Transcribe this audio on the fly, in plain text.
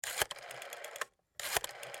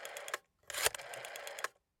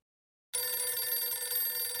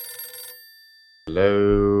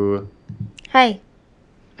Hello. Hi,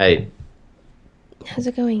 Hey, how's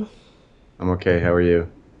it going? I'm okay. How are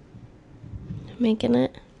you? Making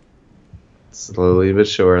it Slowly but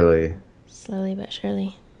surely, slowly but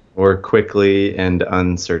surely. or quickly and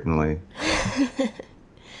uncertainly. It's a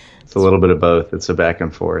it's, little bit of both. It's a back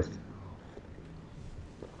and forth.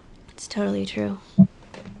 it's totally true.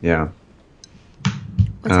 Yeah.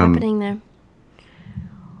 What's Um, happening there?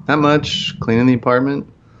 Not much. Cleaning the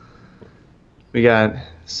apartment. We got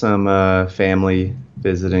some family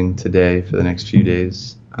visiting today for the next few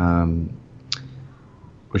days,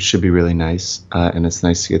 which should be really nice. And it's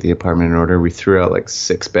nice to get the apartment in order. We threw out like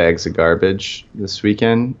 6 bags of garbage this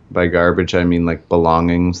weekend. By garbage, I mean like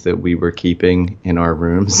belongings that we were keeping in our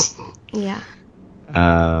rooms. Yeah,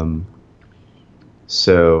 Um,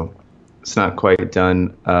 So it's not quite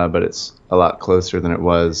done, but it's a lot closer than it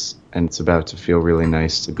was, and it's about to feel really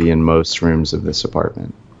nice to be in most rooms of this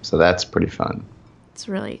apartment. So that's pretty fun. it's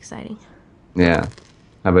really exciting. Yeah.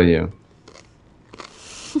 How about you?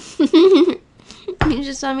 You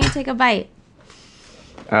just saw me take a bite.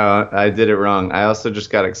 Oh, I did it wrong. I also just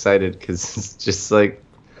got excited because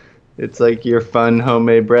it's like your fun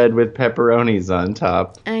homemade bread with pepperonis on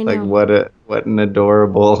top. I Like know. what an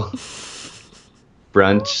adorable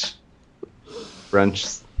brunch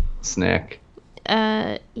brunch snack.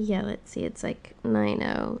 Yeah, let's see. It's like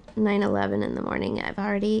 9:11 in the morning. I've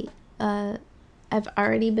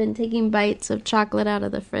already been taking bites of chocolate out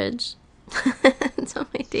of the fridge. That's how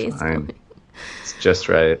my day's Fine. going. It's just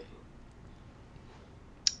right.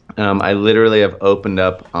 I literally have opened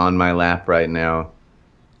up on my lap right now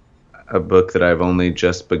a book that I've only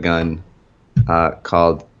just begun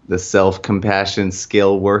called The Self Compassion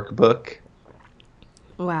Skill Workbook.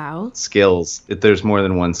 Wow, Skills. There's more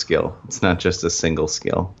than one skill. It's not just a single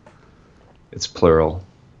skill, it's plural.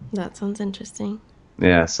 that sounds interesting.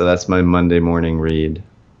 Yeah, so that's my Monday morning read.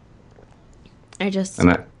 I just,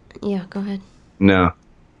 And I, yeah, go ahead. no,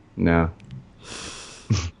 no,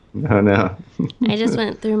 no. I just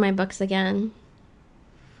went through my books again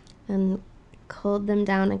and culled them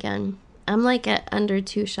down again. I'm like at under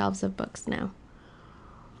 2 shelves of books now,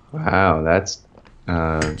 Wow,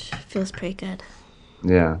 uh, which feels pretty good.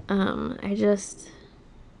 yeah. I just,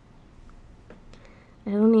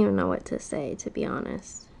 I don't even know what to say, to be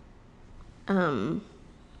honest. Um,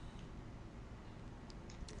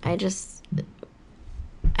 I just,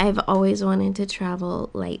 I've always wanted to travel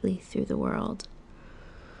lightly through the world,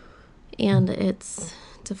 and it's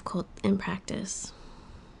difficult in practice,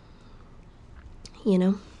 you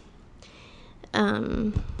know?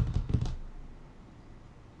 Um,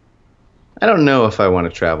 I don't know if I want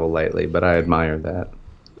to travel lightly, but I admire that.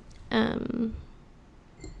 um,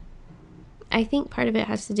 I think part of it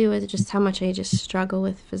has to do with just how much I just struggle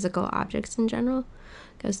with physical objects in general.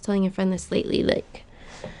 I was telling a friend this lately, like,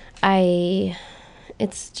 I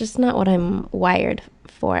it's just not what I'm wired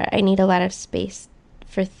for. I need a lot of space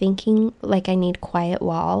for thinking, like I need quiet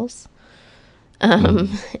walls. Um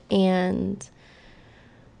Mhm. and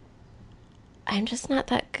I'm just not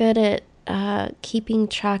that good at keeping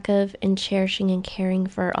track of and cherishing and caring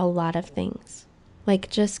for a lot of things. Like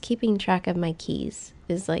just keeping track of my keys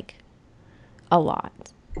is like a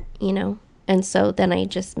lot, you know? And so then I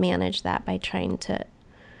just manage that by trying to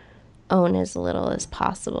own as little as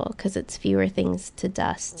possible because it's fewer things to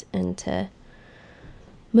dust and to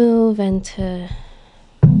move and to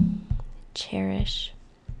cherish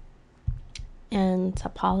and to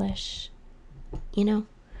polish, you know?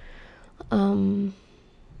 Um,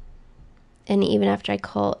 and even after I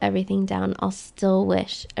cull everything down, I'll still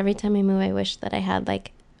wish, every time I move, I wish that I had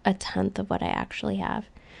like a tenth of what I actually have.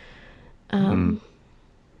 Mm. Um,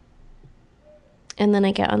 and then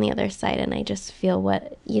I get on the other side and I just feel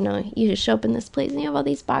what, you just show up in this place and you have all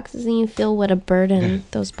these boxes and you feel what a burden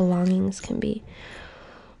those belongings can be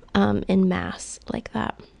in mass like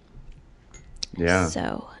that. Yeah.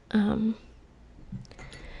 So, been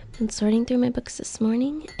sorting through my books this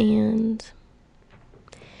morning and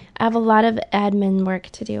I have a lot of admin work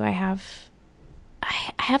to do. I have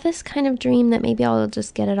this kind of dream that maybe I'll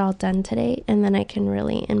just get it all done today and then I can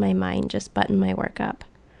really in my mind just button my work up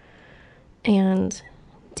and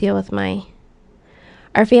deal with my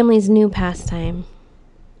our family's new pastime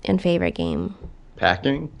and favorite game.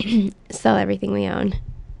 Packing? Sell everything we own.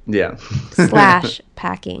 Yeah. Slash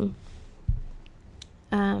packing.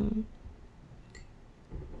 Um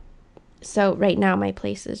so right now my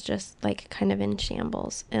place is just like kind of in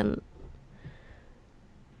shambles and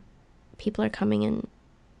people are coming and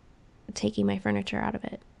taking my furniture out of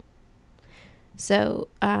it. So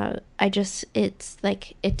it's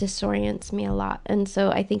like it disorients me a lot. And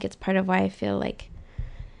so I think it's part of why I feel like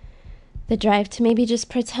the drive to maybe just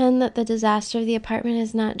pretend that the disaster of the apartment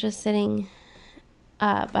is not just sitting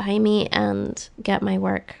behind me and get my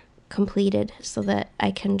work completed so that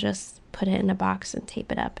I can just put it in a box and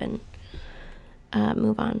tape it up and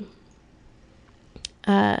move on.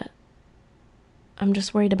 I'm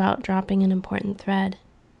just worried about dropping an important thread,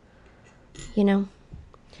 you know?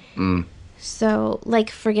 So,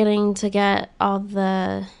 like, forgetting to get all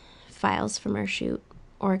the files from our shoot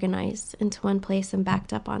organized into one place and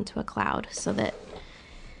backed up onto a cloud so that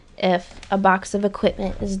if a box of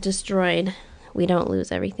equipment is destroyed, we don't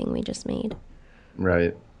lose everything we just made.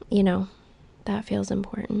 Right. You know, that feels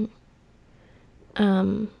important.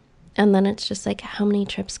 And then it's just like, how many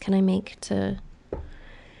trips can I make to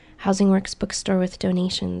Housing Works bookstore with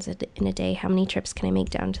donations in a day? How many trips can I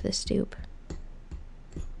make down to the stoop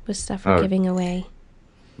with stuff we're giving away?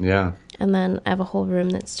 Yeah. And then I have a whole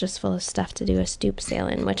room that's just full of stuff to do a stoop sale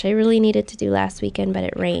in, which I really needed to do last weekend, but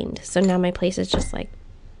it rained. So now my place is just like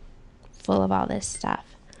full of all this stuff.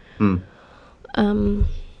 I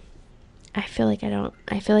feel like I don't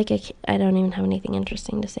even have anything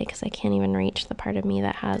interesting to say because I can't even reach the part of me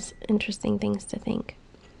that has interesting things to think.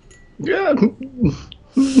 Yeah.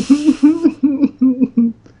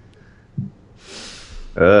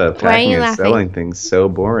 Packing and selling things so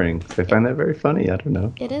boring. I find that very funny. I don't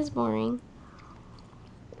know. It is boring.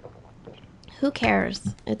 Who cares?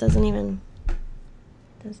 It doesn't even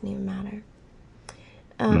matter.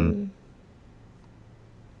 And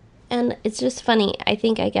it's just funny. I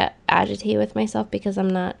think I get agitated with myself because I'm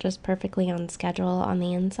not just perfectly on schedule on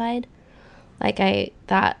the inside. Like, I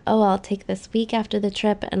thought, oh, I'll take this week after the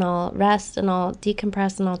trip and I'll rest and I'll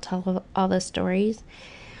decompress and I'll tell all the stories.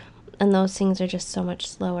 And those things are just so much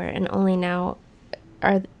slower. And only now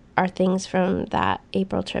are things from that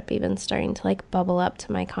April trip even starting to, like, bubble up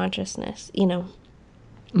to my consciousness, you know?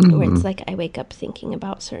 Where it's like I wake up thinking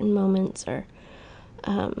about certain moments or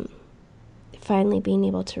finally being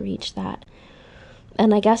able to reach that.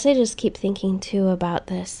 And I guess I just keep thinking, too, about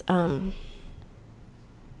this.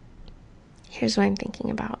 Here's what I'm thinking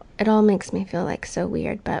about. It all makes me feel like so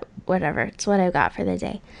weird, but whatever. It's what I've got for the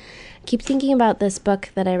day. I keep thinking about this book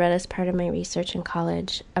that I read as part of my research in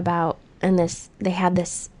college about, and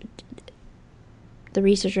the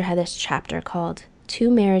researcher had this chapter called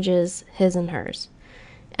Two Marriages, His and Hers.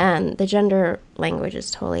 And the gender language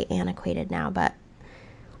is totally antiquated now, but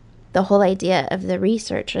the whole idea of the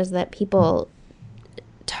research is that people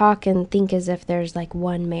talk and think as if there's like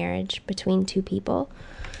one marriage between two people.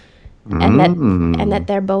 And that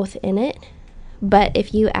they're both in it. But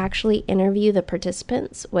if you actually interview the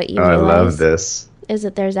participants, what you realize I love this. Is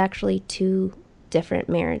that there's actually two different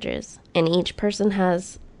marriages. And each person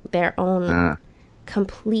has their own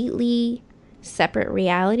completely separate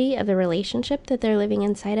reality of the relationship that they're living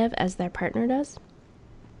inside of as their partner does.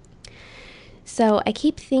 So I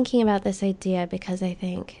keep thinking about this idea because I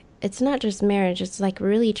think it's not just marriage. It's like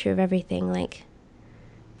really true of everything. Like,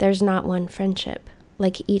 there's not one friendship.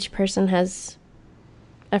 Like, each person has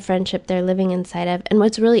a friendship they're living inside of. And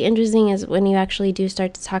what's really interesting is when you actually do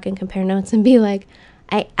start to talk and compare notes and be like,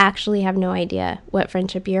 I actually have no idea what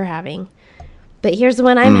friendship you're having. But here's the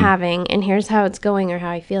one I'm having, and here's how it's going or how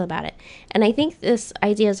I feel about it. And I think this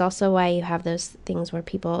idea is also why you have those things where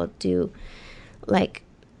people do, like,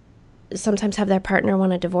 sometimes have their partner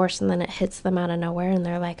want a divorce and then it hits them out of nowhere and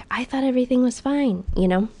they're like, I thought everything was fine, you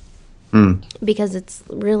know? Because it's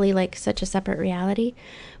really like such a separate reality.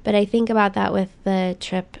 But I think about that with the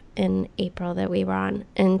trip in April that we were on.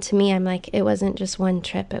 And to me, I'm like, it wasn't just one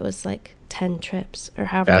trip. It was like 10 trips or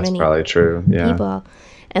however many. That's probably true, yeah. People.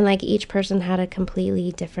 And like each person had a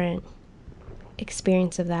completely different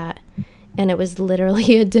experience of that. And it was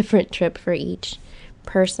literally a different trip for each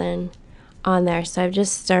person on there. So I've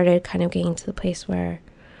just started kind of getting to the place where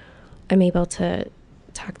I'm able to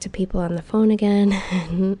talk to people on the phone again,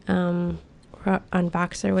 or on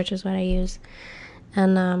Boxer, which is what I use,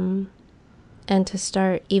 and to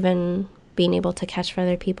start even being able to catch for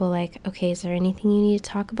other people, like, okay, is there anything you need to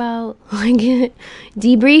talk about? Like,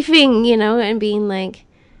 debriefing, you know, and being like,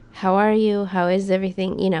 how are you? How is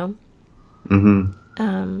everything? You know?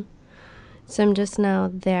 So I'm just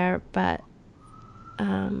now there, but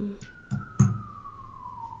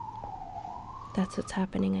that's what's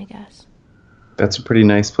happening, I guess. That's a pretty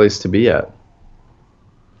nice place to be at.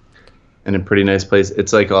 And a pretty nice place.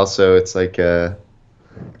 It's like also, it's like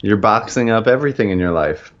you're boxing up everything in your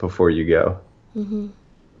life before you go.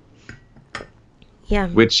 Yeah.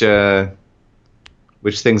 Which things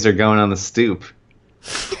are going on the stoop?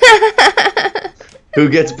 Who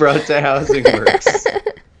gets brought to Housing Works?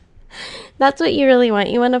 That's what you really want.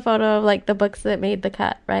 You want a photo of like the books that made the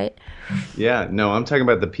cut, right? Yeah, no, I'm talking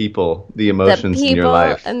about the people, the The emotions in your people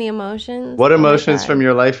life. and the emotions. What Oh my emotions from God.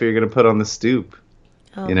 your life are you going to put on the stoop?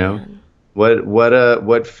 Oh You know, man.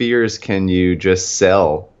 what fears can you just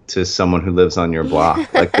sell to someone who lives on your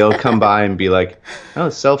block? Like they'll come by and be like, "Oh,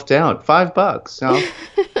 self-doubt, $5.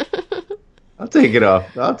 I'll take it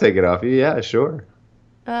off. I'll take it off you. Yeah, sure."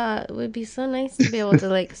 It would be so nice to be able to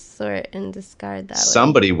like sort and discard that way.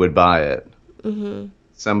 Somebody would buy it. Hmm.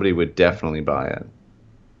 Somebody would definitely buy it.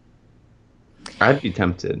 I'd be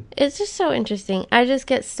tempted. It's just so interesting. I just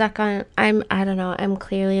get stuck on, I don't know, I'm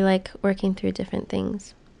clearly like working through different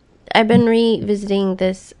things. I've been revisiting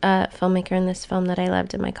this filmmaker in this film that I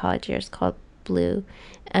loved in my college years called Blue.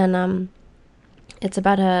 And it's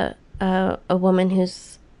about a woman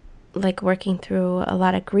who's like working through a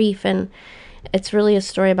lot of grief, and it's really a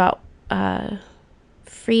story about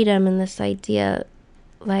freedom and this idea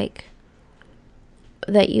like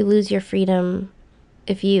that you lose your freedom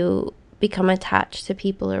if you become attached to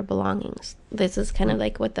people or belongings. This is kind of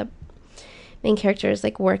like what the main character is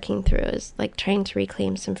like working through, is like trying to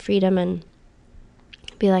reclaim some freedom and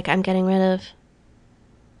be like, I'm getting rid of,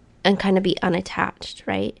 and kind of be unattached,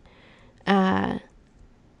 right? And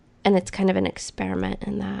it's kind of an experiment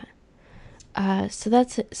in that. So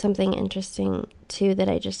that's something interesting too that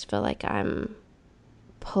I just feel like I'm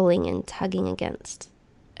pulling and tugging against,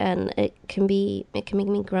 and it can make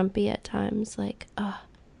me grumpy at times. Like, oh,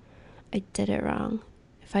 I did it wrong.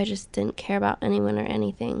 If I just didn't care about anyone or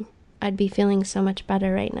anything, I'd be feeling so much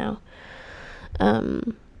better right now.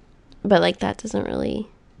 But like that doesn't really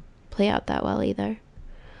play out that well either.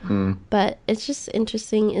 Mm. But it's just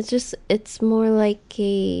interesting. It's more like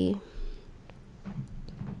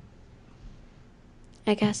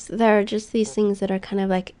I guess there are just these things that are kind of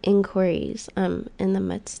like inquiries in the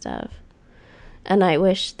midst of. And I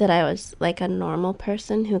wish that I was like a normal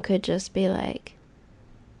person who could just be like,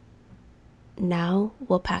 now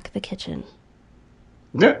we'll pack the kitchen.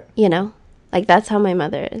 Yeah. You know? Like that's how my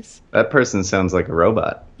mother is. That person sounds like a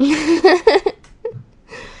robot.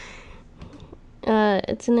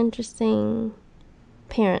 It's an interesting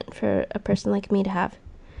parent for a person like me to have.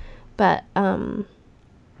 But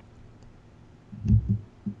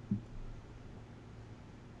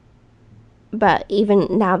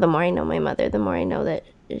even now, the more I know my mother, the more I know that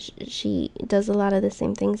she does a lot of the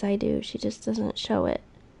same things I do. She just doesn't show it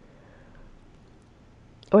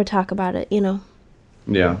or talk about it, you know?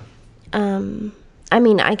 Yeah. I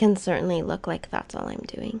mean, I can certainly look like that's all I'm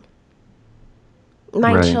doing.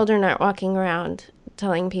 My Right. children aren't walking around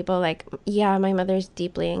telling people like, yeah, my mother's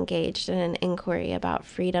deeply engaged in an inquiry about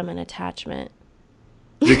freedom and attachment.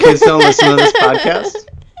 Your kids don't listen to this podcast?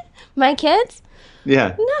 My kids?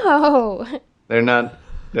 Yeah. No. They're not.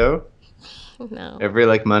 No? No. Every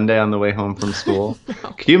like Monday on the way home from school.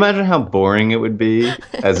 Can you imagine how boring it would be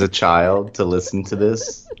as a child to listen to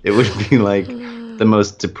this? It would be like the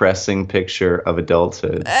most depressing picture of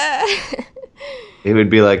adulthood. It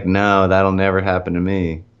would be like, no, that'll never happen to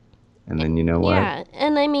me. And then you know what? Yeah,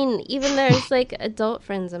 and I mean, even there's like adult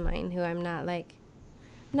friends of mine who I'm not like,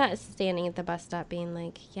 not standing at the bus stop being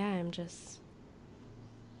like, yeah, I'm just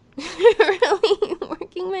really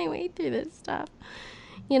working my way through this stuff,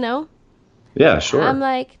 you know? Yeah, sure. I'm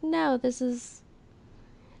like, no,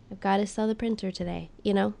 I've got to sell the printer today,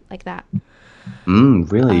 you know, like that.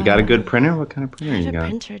 Really? You got a good printer? What kind of printer I you have a got?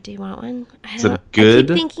 printer. Do you want one? Is it I good?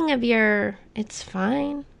 keep thinking of it's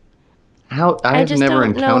fine. I I have just never don't know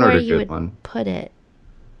encountered where a you good would one. put it.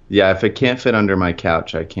 Yeah, if it can't fit under my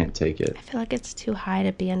couch, I can't take it. I feel like it's too high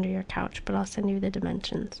to be under your couch, but I'll send you the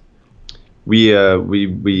dimensions. We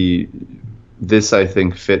this I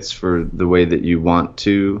think fits for the way that you want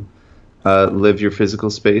to live your physical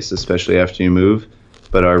space, especially after you move.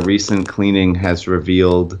 But our recent cleaning has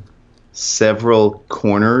revealed several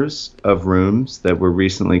corners of rooms that were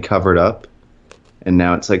recently covered up, and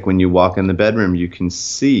now it's like when you walk in the bedroom, you can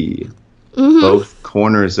see both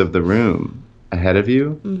corners of the room ahead of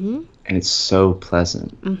you, and it's so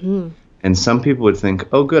pleasant. And some people would think,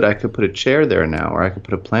 oh, good, I could put a chair there now, or I could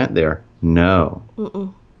put a plant there. No.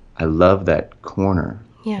 I love that corner.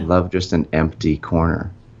 Yeah. I love just an empty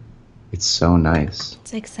corner. It's so nice.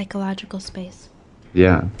 It's like psychological space.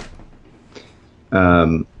 Yeah.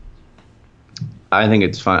 I think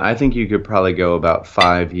it's fun. I think you could probably go about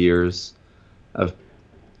 5 years of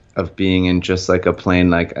being in just like a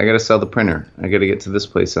plain, like, I got to sell the printer. I got to get to this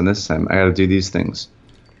place on this time. I got to do these things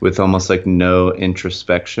with almost like no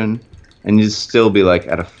introspection. And you'd still be like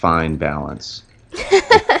at a fine balance.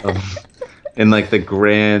 In like the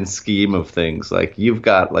grand scheme of things. Like you've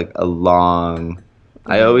got like a long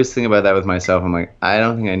I always think about that with myself. I'm like, I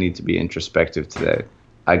don't think I need to be introspective today.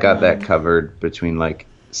 I got that covered between like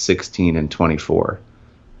 16 and 24.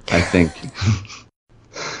 I think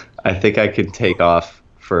I think I could take off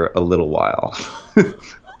for a little while.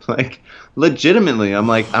 Like legitimately, I'm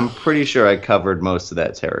like I'm pretty sure I covered most of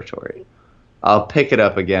that territory. I'll pick it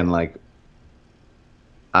up again like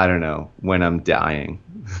I don't know, when I'm dying.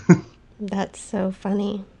 That's so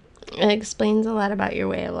funny. It explains a lot about your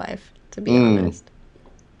way of life, to be Mm. honest.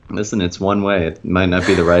 Listen, it's one way. It might not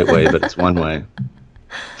be the right way, but it's one way.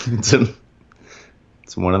 It's, a,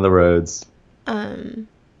 it's one of the roads. Um,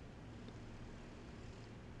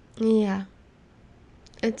 yeah,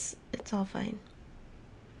 it's all fine.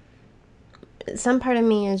 Some part of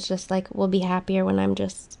me is just like, will be happier when I'm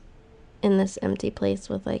just in this empty place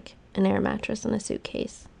with like an air mattress and a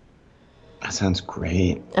suitcase. That sounds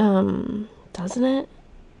great. Doesn't it?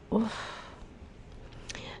 Oof.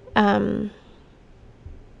 Um,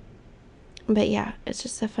 but yeah,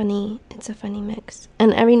 it's a funny mix.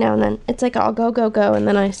 And every now and then, it's like I'll go, go, go, and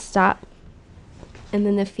then I stop. And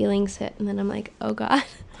then the feelings hit, and then I'm like, oh God,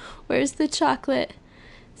 where's the chocolate?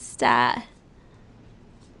 Stat.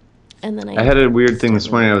 And then I had a weird thing start this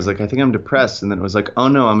morning. I was moving. like, I think I'm depressed. And then it was like, oh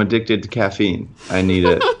no, I'm addicted to caffeine. I need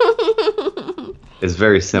it. It's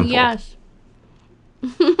very simple. Yes,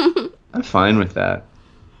 I'm fine with that.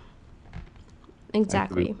 I could be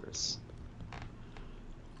exactly. worse.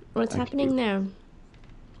 What's I could be. happening there?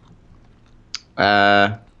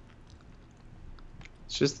 Uh,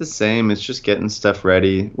 it's just the same. It's just getting stuff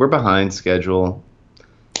ready. We're behind schedule.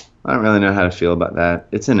 I don't really know how to feel about that.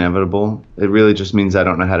 It's inevitable. It really just means I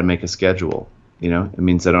don't know how to make a schedule. It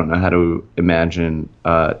means I don't know how to imagine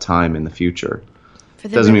time in the future. For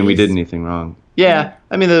the Doesn't mean we did release? anything wrong. Yeah. Yeah,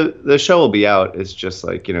 I mean the show will be out. It's just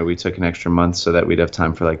like we took an extra month so that we'd have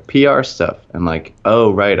time for like PR stuff and like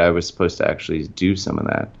oh right, I was supposed to actually do some of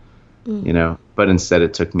that. But instead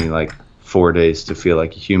it took me like 4 days to feel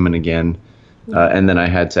like a human again, and then I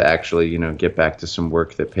had to actually get back to some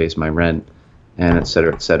work that pays my rent and et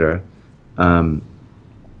cetera, et cetera. Um,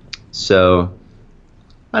 so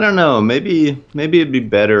I don't know. Maybe it'd be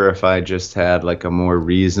better if I just had like a more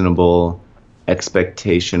reasonable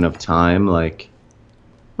expectation of time. Like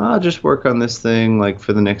I'll just work on this thing like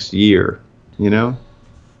for the next year, you know.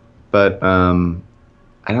 But I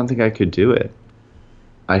don't think I could do it.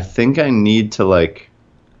 I think I need to like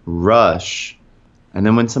rush, and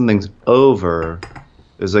then when something's over,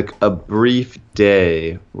 there's like a brief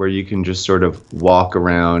day where you can just sort of walk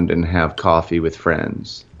around and have coffee with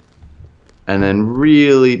friends. And then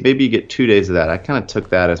really, maybe you get 2 days of that. I kind of took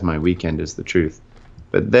that as my weekend, is the truth.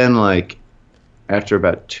 But then, like, after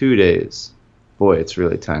about 2 days, boy, it's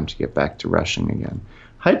really time to get back to rushing again.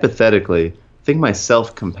 Hypothetically, I think my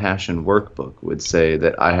self-compassion workbook would say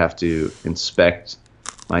that I have to inspect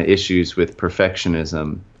my issues with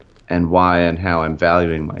perfectionism and why and how I'm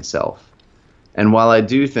valuing myself. And while I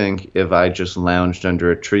do think if I just lounged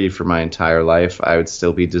under a tree for my entire life, I would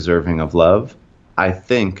still be deserving of love, I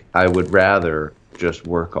think I would rather just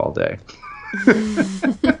work all day.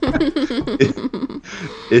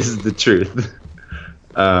 Is the truth.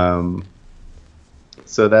 Um,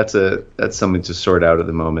 so that's something to sort out at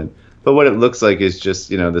the moment. But what it looks like is just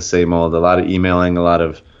the same old. A lot of emailing, a lot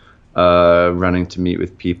of running to meet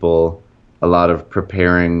with people, a lot of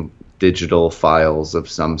preparing digital files of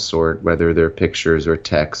some sort, whether they're pictures or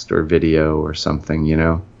text or video or something.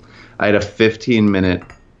 I had a 15-minute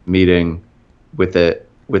meeting with a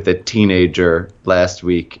teenager last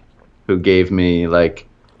week who gave me like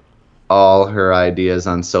all her ideas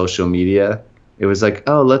on social media. It was like,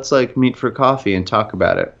 oh, let's like meet for coffee and talk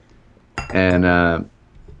about it. And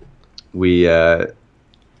we I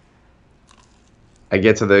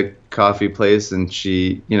get to the coffee place and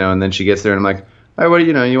she, and then she gets there and I'm like, all right, what do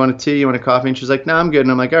you want a tea? You want a coffee? And she's like, no, I'm good.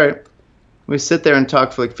 And I'm like, all right. We sit there and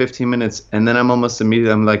talk for like 15 minutes. And then I'm almost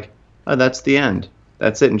immediately, I'm like, oh, that's the end.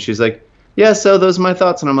 That's it. And she's like, yeah, so those are my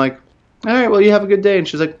thoughts. And I'm like, all right, well, you have a good day. And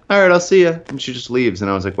she's like, all right, I'll see you. And she just leaves.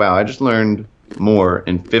 And I was like, wow, I just learned more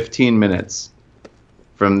in 15 minutes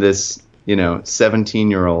from this,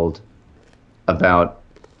 17-year-old about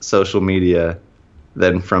social media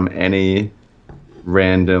than from any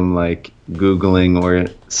random like Googling or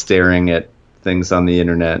staring at things on the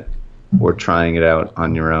internet or trying it out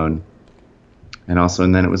on your own. And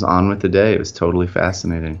then it was on with the day. It was totally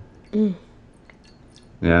fascinating.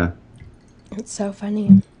 Yeah. It's so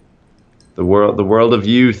funny. The world of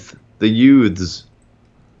youth, the youths.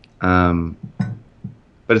 But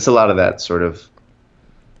it's a lot of that sort of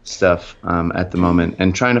stuff at the moment,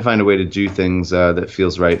 and trying to find a way to do things that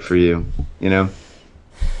feels right for you.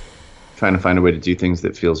 Trying to find a way to do things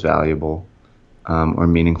that feels valuable. or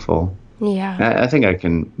meaningful. Yeah. I think I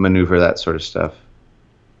can maneuver that sort of stuff.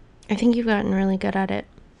 I think you've gotten really good at it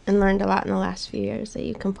and learned a lot in the last few years that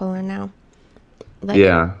you can pull in now. Like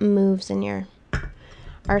Yeah. moves in your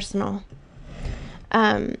arsenal.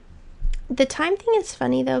 Um, the time thing is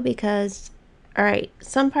funny though because, all right,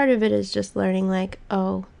 some part of it is just learning like,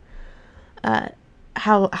 oh,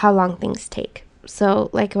 how long things take. So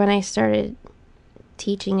like when I started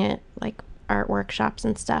teaching it, like art workshops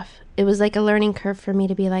and stuff, it was like a learning curve for me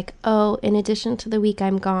to be like, oh, in addition to the week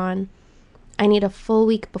I'm gone, I need a full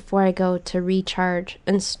week before I go to recharge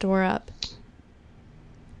and store up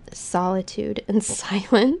solitude and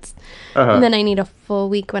silence. And Uh-huh. then I need a full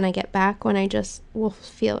week when I get back when I just will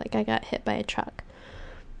feel like I got hit by a truck.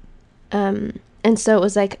 And so it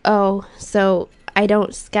was like, oh, so I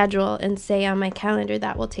don't schedule and say on my calendar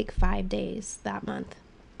that will take 5 days that month.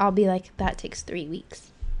 I'll be like, that takes 3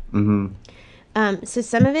 weeks. Mm-hmm. So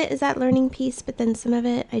some of it is that learning piece, but then some of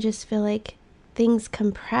it, I just feel like things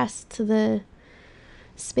compress to the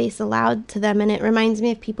space allowed to them. And it reminds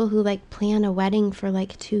me of people who like plan a wedding for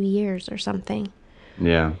like 2 years or something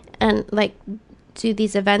Yeah. and like do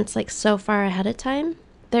these events like so far ahead of time.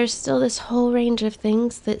 There's still this whole range of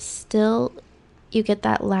things that still you get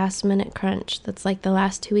that last minute crunch that's like the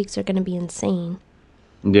last 2 weeks are going to be insane.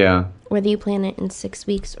 Yeah. Whether you plan it in 6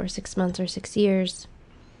 weeks or 6 months or 6 years,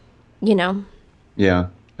 you know, Yeah.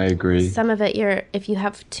 I agree. some of it if you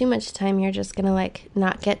have too much time, you're just going to like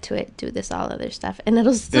not get to it, do this all other stuff, and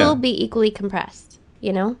it'll still Yeah. be equally compressed,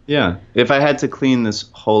 you know? Yeah. If I had to clean this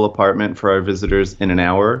whole apartment for our visitors in an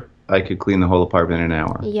hour, I could clean the whole apartment in an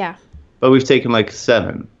hour. Yeah. But we've taken like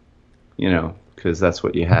 7, because that's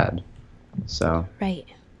what you had. So, Right.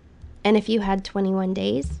 And if you had 21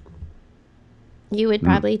 days, you would mm.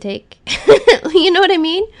 probably take, you know what I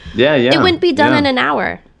mean? Yeah, yeah. It wouldn't be done Yeah. in an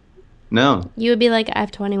hour. No. You would be like, I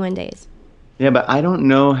have 21 days. Yeah, but I don't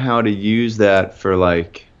know how to use that for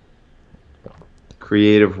like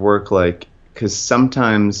creative work, like, because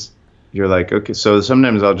sometimes you're like, okay, so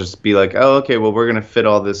sometimes I'll just be like, oh, okay, well, we're going to fit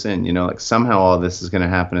all this in, like somehow all this is going to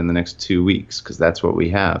happen in the next 2 weeks because that's what we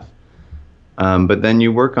have. But then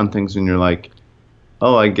you work on things and you're like,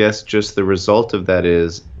 oh, I guess just the result of that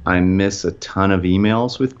is I miss a ton of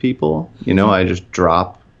emails with people. I just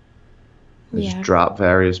Yeah. drop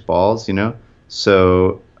various balls.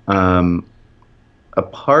 So a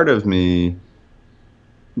part of me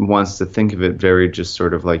wants to think of it very just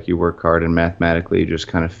sort of like you work hard and mathematically you just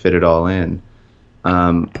kind of fit it all in.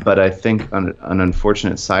 But I think an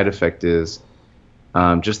unfortunate side effect is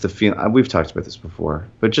just the feeling. We've talked about this before,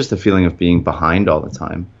 but just the feeling of being behind all the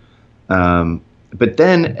time. But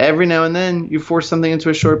then every now and then you force something into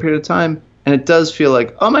a short period of time, and it does feel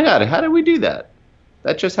like, oh my God, how did we do that?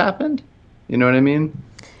 That just happened. You know what I mean?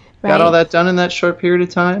 Got all Right. that done in that short period of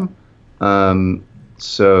time.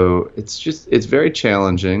 So it's very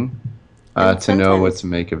challenging And to know what sometimes, to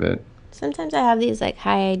make of it. sometimes I have these like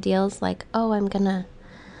high ideals, like, oh, I'm gonna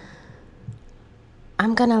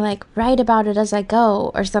like write about it as I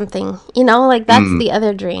go or something. Like that's Mm, the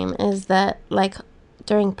other dream is that like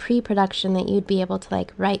during pre-production that you'd be able to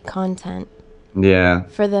like write content yeah,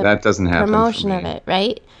 for the that doesn't happen for promotion of me. it,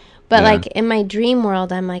 right? But Yeah, like in my dream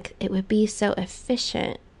world, I'm like it would be so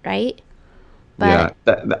efficient, right? yeah.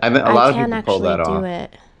 But A I lot of can't people pull actually that do off.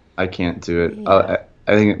 it. I can't do it. Yeah.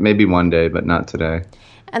 I think maybe one day, but not today.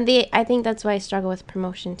 And I think that's why I struggle with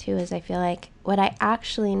promotion too, is I feel like what I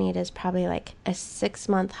actually need is probably like a 6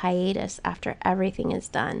 month hiatus after everything is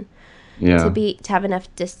done Yeah, to have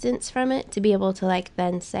enough distance from it to be able to like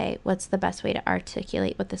then say what's the best way to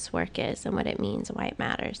articulate what this work is and what it means and why it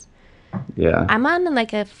matters. yeah. I'm on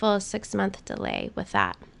like a full 6 month delay with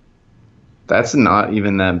that. That's not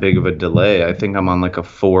even that big of a delay. I think I'm on like a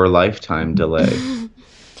 4 lifetime delay.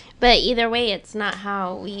 But either way, it's not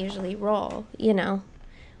how we usually roll,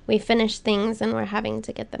 We finish things and we're having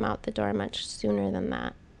to get them out the door much sooner than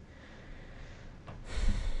that.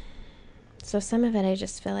 So some of it I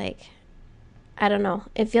just feel like, I don't know.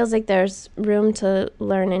 It feels like there's room to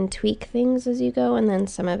learn and tweak things as you go, and then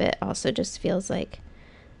some of it also just feels like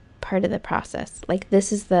part of the process. Like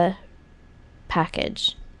this is the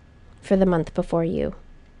package for the month before you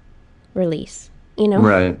release.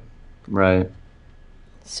 Right, right.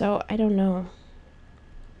 So I don't know.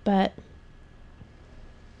 But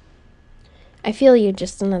I feel you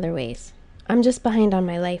just in other ways. I'm just behind on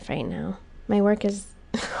my life right now. My work is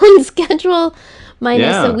on schedule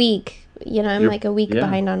minus a Yeah, week. I'm you're, like a week yeah,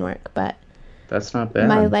 behind on work, but that's not my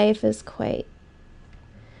bad. life is quite.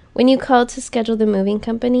 When you call to schedule the moving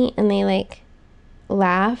company and they like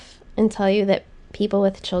laugh and tell you that people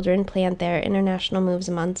with children planned their international moves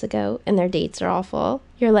months ago and their dates are all full,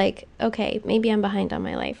 you're like, okay, maybe I'm behind on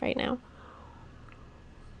my life right now.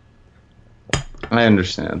 I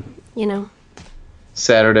understand. You know?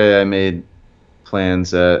 Saturday, I made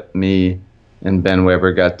plans. Me and Ben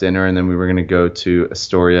Weber got dinner, and then we were going to go to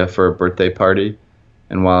Astoria for a birthday party.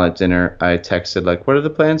 And while at dinner, I texted, like, what are the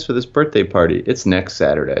plans for this birthday party? It's next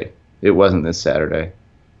Saturday. It wasn't this Saturday.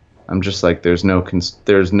 I'm just like,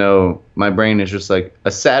 my brain is just like,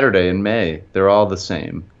 a Saturday in May. They're all the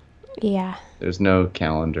same. Yeah. There's no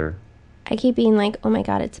calendar. I keep being like, oh my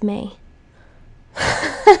God, it's May.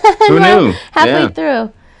 Who knew? Halfway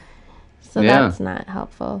through. So Yeah. that's not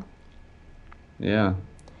helpful. Yeah.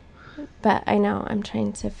 But I know I'm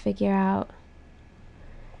trying to figure out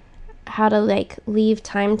how to like leave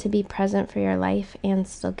time to be present for your life and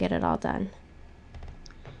still get it all done.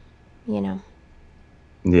 You know.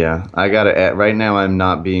 Yeah. I got to, right now, I'm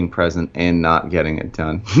not being present and not getting it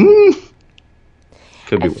done.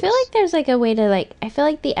 Could be I feel worse. like there's like a way to like, I feel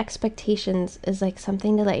like the expectations is like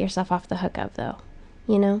something to let yourself off the hook of though.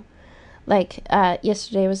 You know? Like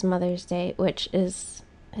yesterday was Mother's Day, which is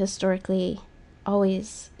historically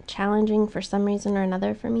always challenging for some reason or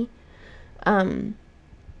another for me.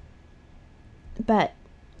 But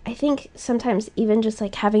I think sometimes even just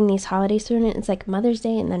like having these holidays thrown in, it's like Mother's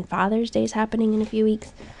Day and then Father's Day is happening in a few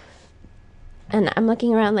weeks. And I'm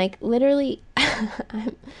looking around like literally,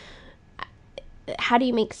 how do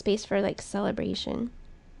you make space for like celebration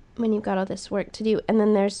when you've got all this work to do? And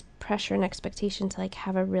then there's pressure and expectation to like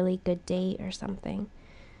have a really good date or something.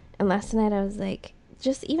 And last night I was like,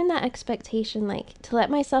 just even that expectation, like to let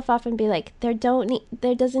myself off and be like, there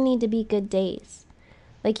doesn't need to be good days.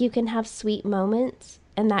 Like you can have sweet moments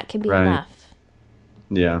and that can be Right. enough.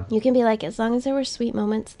 Yeah. You can be like, as long as there were sweet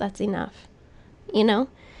moments, that's enough, you know?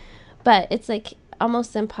 But it's like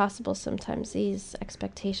almost impossible sometimes, these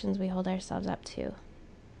expectations we hold ourselves up to,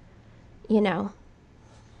 you know?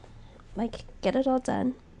 Like, get it all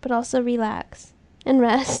done, but also relax and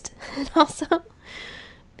rest and also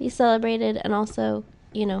be celebrated and also,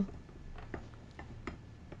 you know,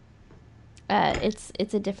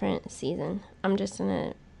 it's a different season. I'm just in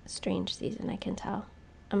a strange season, I can tell.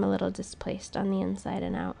 I'm a little displaced on the inside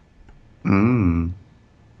and out.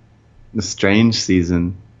 The strange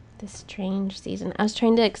season. This strange season. I was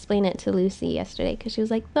trying to explain it to Lucy yesterday because she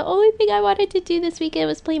was like, the only thing I wanted to do this weekend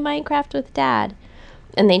was play Minecraft with Dad.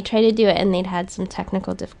 And they tried to do it and they'd had some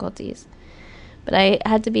technical difficulties. But I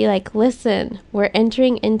had to be like, listen, we're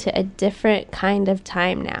entering into a different kind of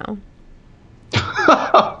time now.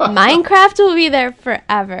 Minecraft will be there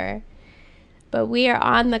forever. But we are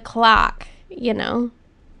on the clock, you know,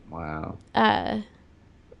 Wow.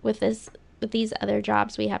 with these other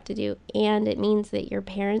jobs we have to do. And it means that your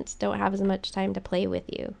parents don't have as much time to play with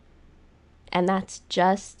you. And that's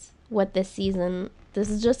just what this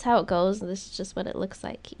is just how it goes. This is just what it looks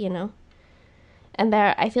like, you know? And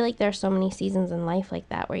I feel like there are so many seasons in life like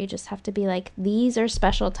that where you just have to be like, these are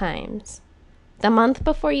special times. The month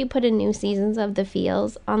before you put in new seasons of The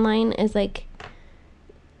Feels online is like,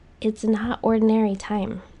 it's not ordinary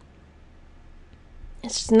time.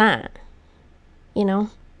 It's just not, you know?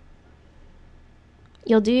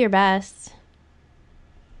 You'll do your best.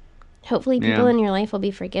 Hopefully people in your life will be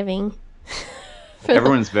forgiving.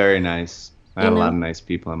 Everyone's very nice. I have a lot know? of nice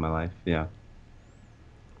people in my life. Yeah.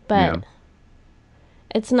 But Yeah.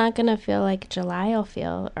 it's not going to feel like July will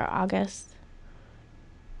feel or August.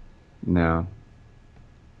 No.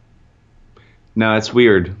 No, it's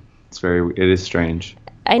weird. It is strange.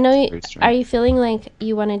 I know. Very strange. Are you feeling like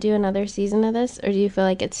you want to do another season of this, or do you feel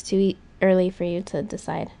like it's too early for you to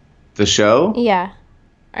decide? The show? Yeah.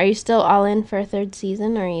 Are you still all in for a third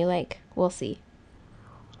season, or are you like, we'll see?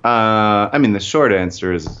 I mean, the short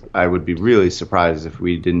answer is I would be really surprised if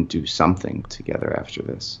we didn't do something together after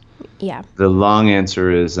this. Yeah. The long answer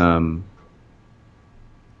is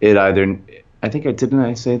it either, didn't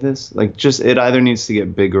I say this? Like, just it either needs to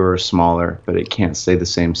get bigger or smaller, but it can't stay the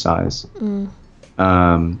same size.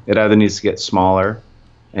 It either needs to get smaller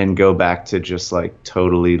and go back to just like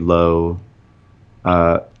totally low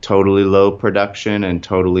production and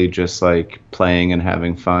totally just like playing and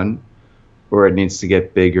having fun, or it needs to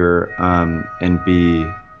get bigger and be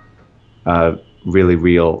really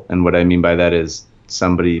real. And what I mean by that is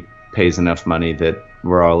somebody pays enough money that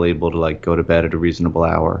we're all able to like go to bed at a reasonable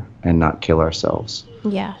hour and not kill ourselves.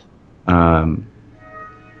 Yeah.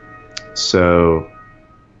 So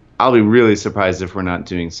I'll be really surprised if we're not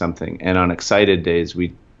doing something. And on excited days,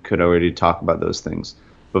 we could already talk about those things.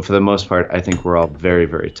 But for the most part, I think we're all very,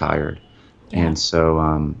 very tired. Yeah. And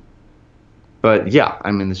so, but yeah,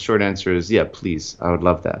 I mean, the short answer is, yeah, please. I would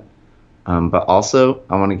love that. But also,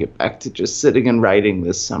 I want to get back to just sitting and writing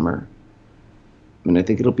this summer. I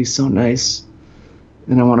think it'll be so nice.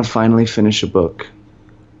 And I want to finally finish a book.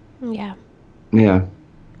 Yeah. Yeah.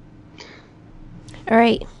 All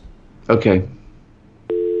right. Okay.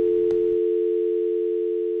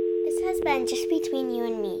 This has been Just Between You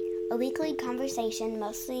and Me, a weekly conversation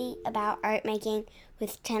mostly about art making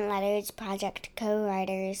with 10 Letters Project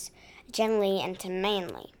co-writers Jen Lee and Tim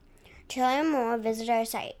Manley. To learn more, visit our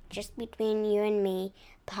site,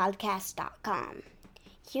 justbetweenyouandmepodcast.com.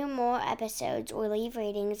 Hear more episodes or leave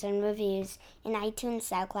ratings and reviews in iTunes,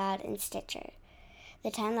 SoundCloud, and Stitcher.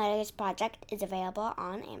 The 10 Letters Project is available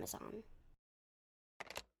on Amazon.